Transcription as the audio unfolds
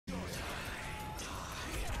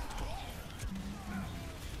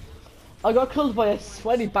I got killed by a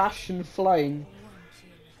sweaty bastion flying.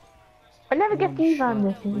 I never get One these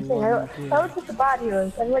on shot, this. Is the thing. one I kill. always get the bad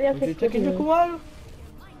heroes. Everybody else If gets it good took a heroes. while.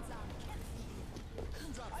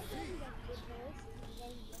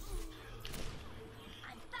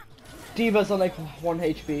 Diva's on like 1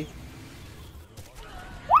 HP.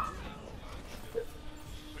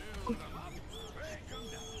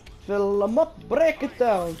 Fill them up, break it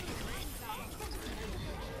down.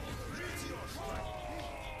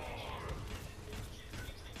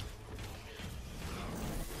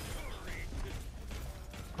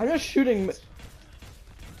 I'm just shooting.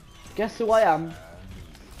 Guess who I am?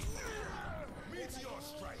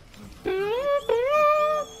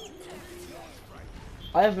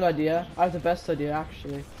 I have an idea. I have the best idea,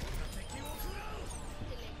 actually.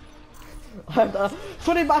 I have the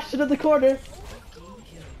funny bastion in the corner.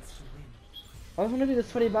 I want to be the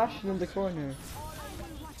funny bastion in the corner.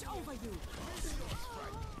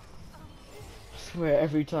 I swear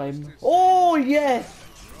every time. Oh yes!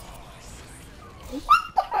 What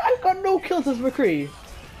the heck? I've got no kills as McCree.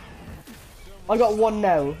 I got one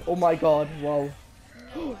now. Oh my god! Wow.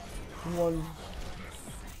 One.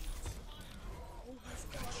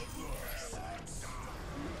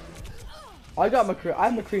 I got McCree.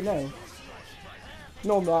 I'm McCree now.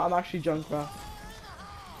 No, I'm not. I'm actually Junkrat.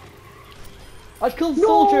 I killed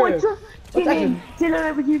Soldier. I just didn't.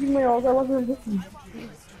 I was using my ult. I wasn't listening.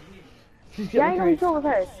 Yeah, I know he's over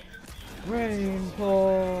there.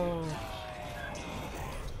 Rainbow.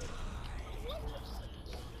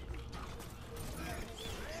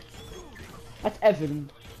 That's Evan.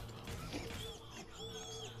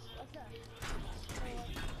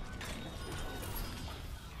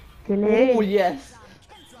 Oh yes.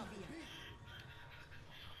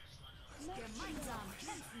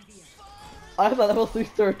 I have a level 3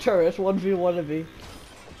 third turret, 1v1 of me.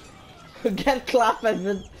 Get clap,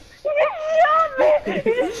 Evan. He just shot me!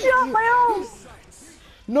 He just shot my own!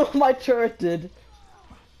 No, my turret did.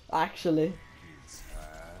 Actually.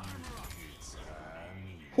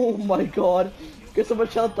 Oh my god. Guess how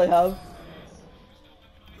much health I have.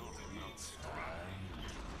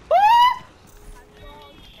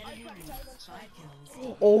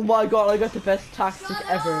 Oh my god, I got the best tactic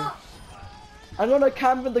ever. I'm gonna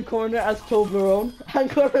camp in the corner as Toblerone. I'm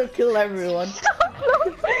gonna kill everyone.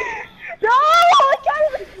 No! I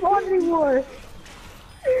can't even spawn anymore!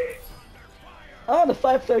 I'm on a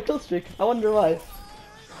 5-star kill streak. I wonder why.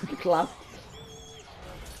 Clap.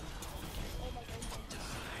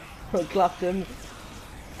 Clapped him.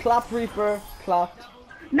 Clap Reaper. Clapped.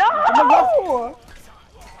 No! Oh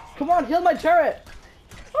come on, heal my turret!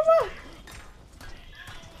 Come on!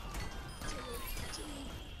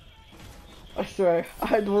 I swear,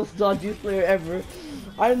 I'm the most dodgy player ever.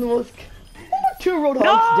 I'm the most... Oh, 2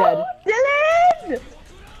 Roadhogs dead. Dylan!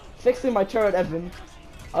 Fixing my turret, Evan.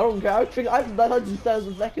 I don't care. I've done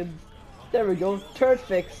 100,000 seconds. There we go. Turret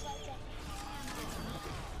fixed.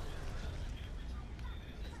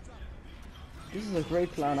 This is a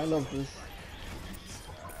great plan. I love this.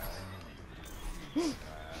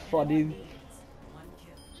 Funny.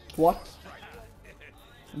 What?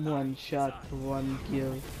 1 shot, 1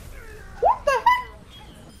 kill. What the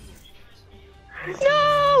heck?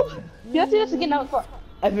 No! You have to do this again now.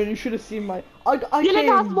 Evan, you should have seen my... I Dylan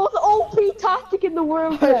has the most OP tactic in the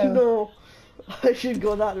world I now. know. I should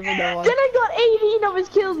go that from now on. Dylan got 18 of his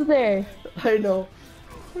kills there. I know.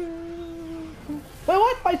 Wait,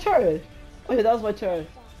 what? My turret? Oh yeah, that was my turret.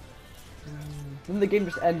 Then the game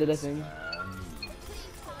just ended, I think.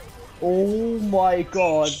 Oh my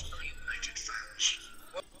god. United fans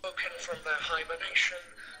woken from their hibernation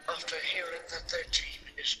after hearing that their team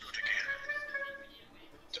is good again.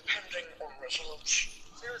 Depending on results,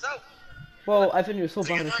 Well, I think you're so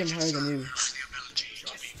bad I came higher than you. the ability to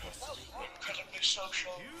be both incredibly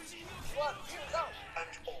social and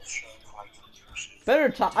also quite intrusive. Better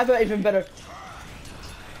top. I got even better.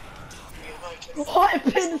 United Oh, I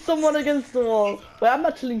pinned someone against the wall. Wait, I'm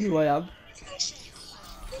not telling you who I am.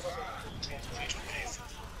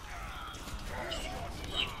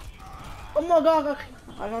 Oh my god,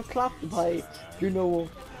 I got clapped by, you know,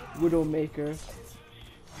 Widowmaker.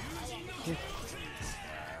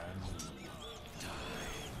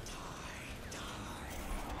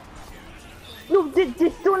 No,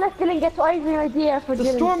 don't let Dylan get to Ivory idea for The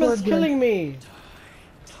Dylan's storm is sword, Dylan. killing me.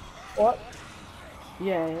 What?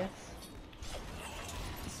 Yes.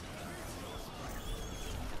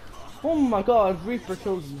 Oh my god, Reaper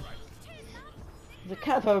killed me. The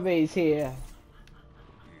cat base here.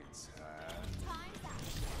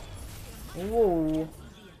 Whoa.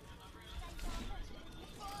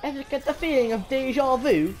 I just get the feeling of deja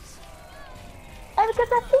vu. Evan, ever get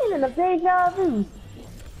that feeling of deja vu?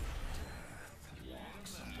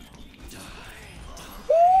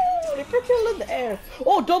 Triple kill in the air.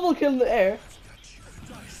 Oh, double kill in the air.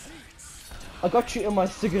 I got you in my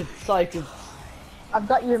cycles. I've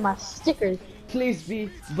got you in my stickers. Please be,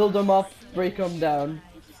 build them up, break them down.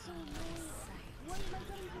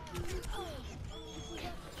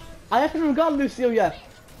 I haven't even got Lucio yet.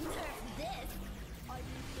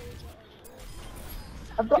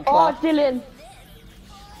 I've got, oh, Dylan.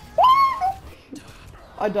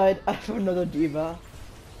 I died. I have another diva.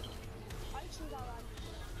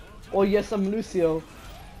 Oh yes, I'm Lucio.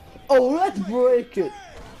 Oh, let's break it.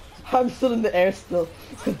 I'm still in the air still.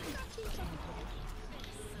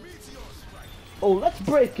 Oh, let's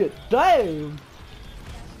break it. Damn.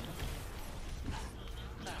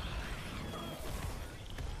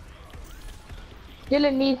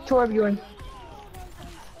 Dylan needs Torbjorn.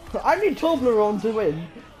 I need Toblerone to win.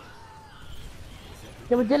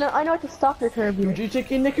 Yeah, but Dylan, I know how to stop your Torbjorn. Would you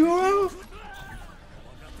take in Nico?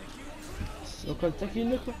 So can take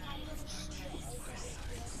in Nico.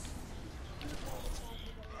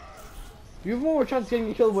 You have more chance of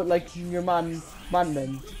getting killed with like your man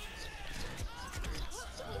then.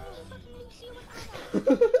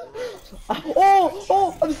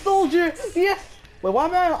 Oh, I'm soldier. Yes. Wait, why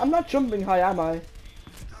am I? I'm not jumping high, am I?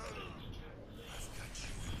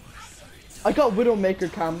 I got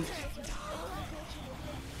Widowmaker cam.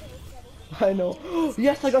 I know.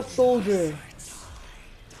 Yes, I got soldier.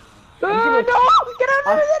 Oh no! Get out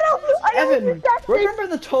of the middle! Evan, remember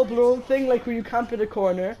the Toblerone thing, like where you camp in a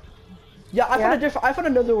corner? Yeah, I found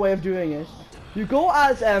another way of doing it. You go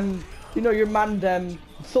as you know, your man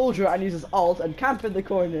soldier and uses alt and camp in the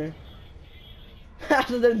corner. That's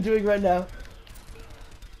what I'm doing right now.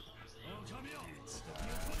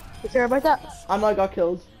 You sure about that? And I got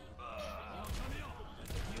killed.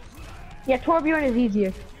 Yeah, Torbjorn is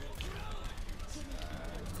easier.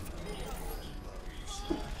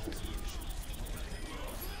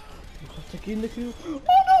 Taking the kill. Oh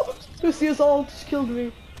no! Lucio's ult just killed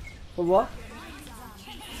me. For what?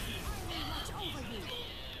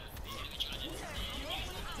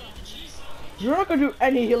 You're not gonna do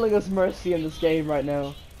any healing as Mercy in this game right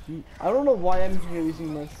now. I don't know why I'm here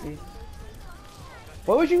using Mercy.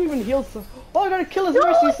 Why would you even heal so? Oh, I gotta kill his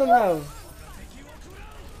Mercy somehow.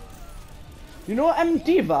 You know what?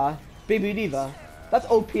 Diva, baby Diva. That's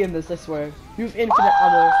OP in this, I swear. You have infinite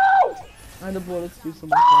ammo. And the bullets do so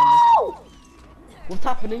much damage. What's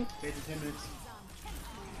happening?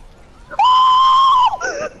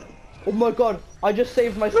 Oh my god, I just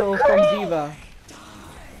saved myself from Diva.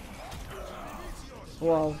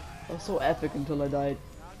 Wow, that was so epic until I died.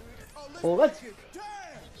 Oh, let's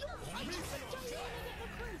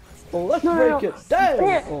break it. Damn!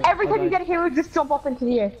 Here, Oh, every I time you died. get a hero, just jump up into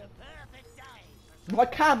the air. I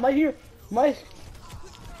can't, my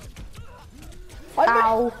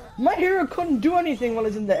Ow. my hero couldn't do anything while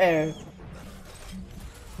he's in the air.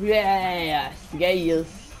 Yes,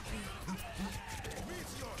 yes.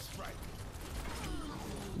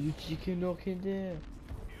 You chicken knocking there.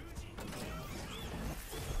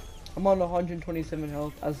 I'm on 127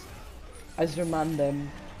 health as your man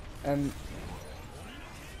then.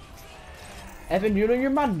 Evan, you know your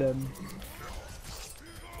man then.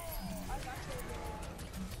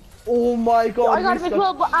 Oh my god. I got him as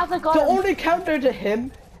well, but as I got the him. only counter to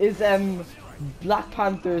him is Black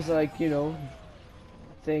Panther's, like, you know,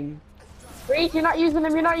 thing. Reese, you're not using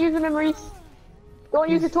him, Reese. Don't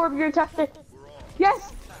use the Torbjorn tactic.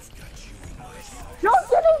 Yes! No,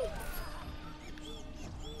 get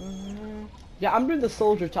him! Yeah, I'm doing the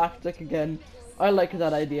soldier tactic again. I like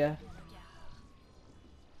that idea.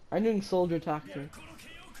 I'm doing soldier tactic.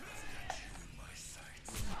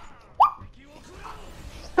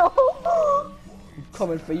 I'm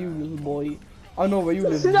coming for you, little boy. I know where you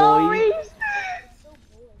live, No, boy. Reese!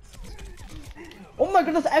 Oh my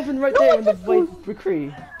god, that's Evan right there in the white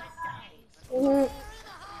McCree.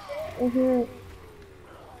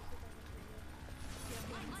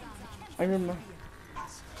 I remember.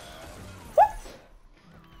 What?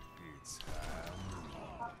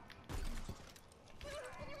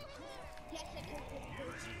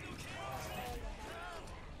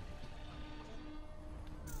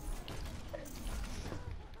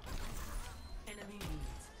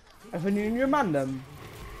 Evan, you and your man then?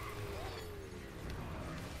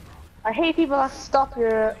 I hate people that stop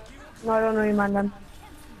your... No, I don't know you, man, them.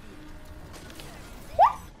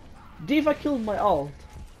 Diva killed my ult.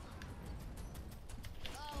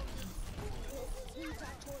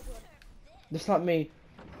 It's not me.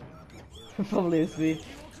 Probably it's me.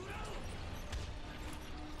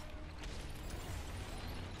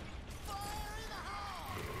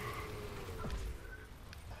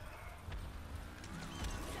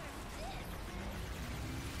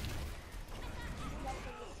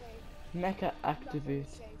 Mecha activate.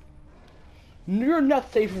 You're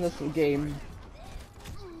not safe in this game.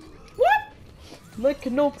 What? My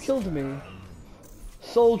Knope killed me.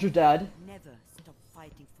 Soldier dad. Never stop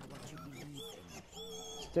fighting for what you believe in.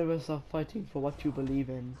 Never stop fighting for what you believe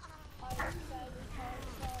in.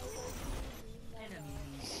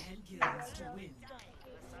 Enemies and kills to win.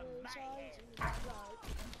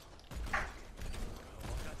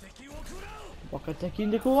 Wakateki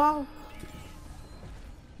Nikuwa.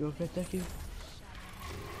 Wakateki.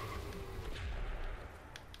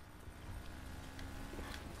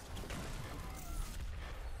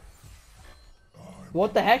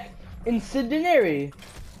 What the heck? Incendiary.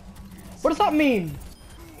 What does that mean?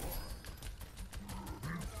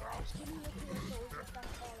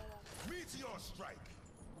 Meteor strike.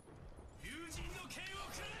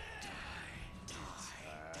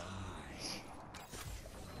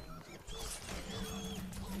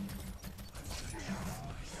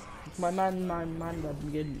 My man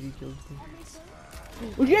that getting killed.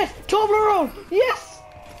 Oh, yes! Toblerone! Yes!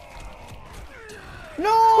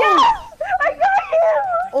 No! Yes! I got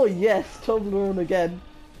him! Oh yes, Toblerone again.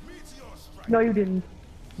 No, you didn't.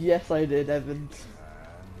 Yes, I did, Evan.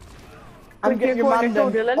 I'm With getting your your corner man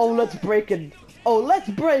them. shoulder, Oh, let's break it. Oh, let's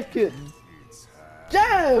break it.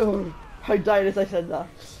 Down! I died as I said that.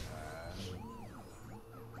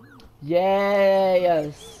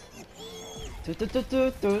 Yes.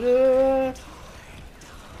 Du-du-du-du-du-du.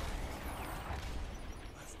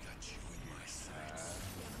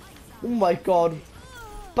 Oh my god.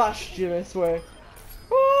 Bastion, I swear.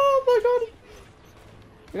 Oh my god.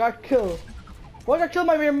 I got killed. Why did I kill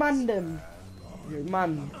my rear man then? Rear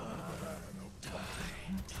man.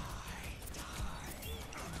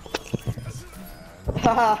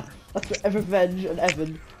 Haha, that's revenge on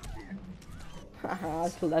Evan. Haha, I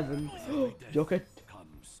killed Evan. Joke.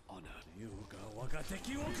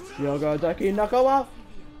 Yoga Deki Nakawa.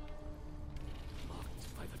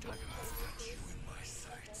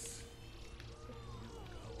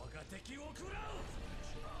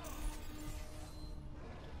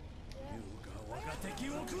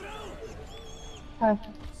 Huh.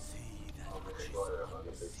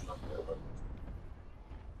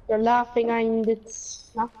 You're laughing and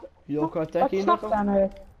it's not. Yoga What's Deki not Nakawa. down here?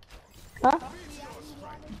 Huh?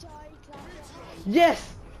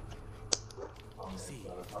 Yes!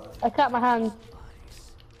 I cut my hand.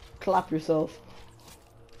 Clap yourself.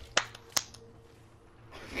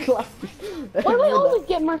 Clap. Why do I always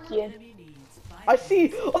get Mercy? I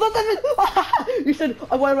see. Oh, that's Evan. You said,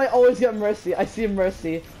 why do I always get Mercy? I see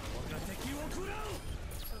Mercy.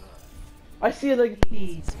 I see like.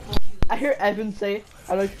 I hear Evan say,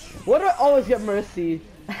 I'm like, why do I always get Mercy?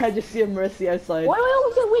 I just see a Mercy outside. Why do I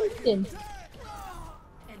always get Winston?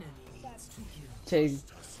 Ting.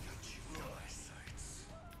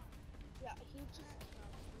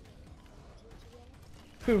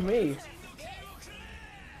 Who, me?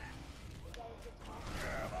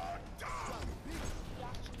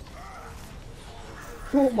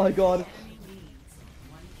 Oh my god.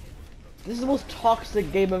 This is the most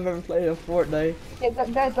toxic game I've ever played in Fortnite. Yeah,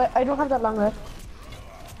 guys, I don't have that long left.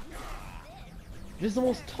 This is the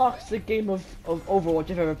most toxic game of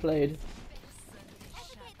Overwatch I've ever played.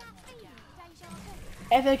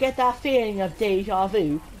 Ever get that feeling of deja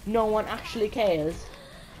vu? No one actually cares.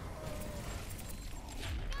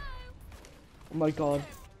 Oh my god.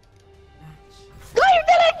 Go, you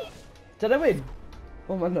did it! Did I win?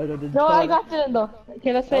 Oh my god, I didn't. No, I got it though.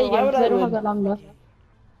 Okay, let's play Oh, why again, would 'cause I I don't win? have that long left.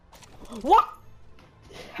 What?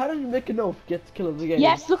 How did you make a Knope get to kill of the game?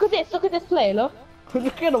 Yes, look at this play, look.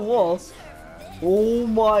 Look at the wall. Oh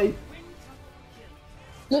my.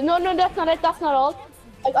 No, that's not it, that's not all.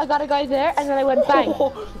 I got a guy there, and then I went bang.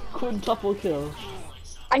 Quintuple kill.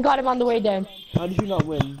 I got him on the way down. How did you not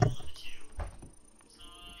win?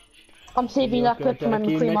 I'm saving that clip for my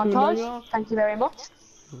McCree montage. Thank you very much.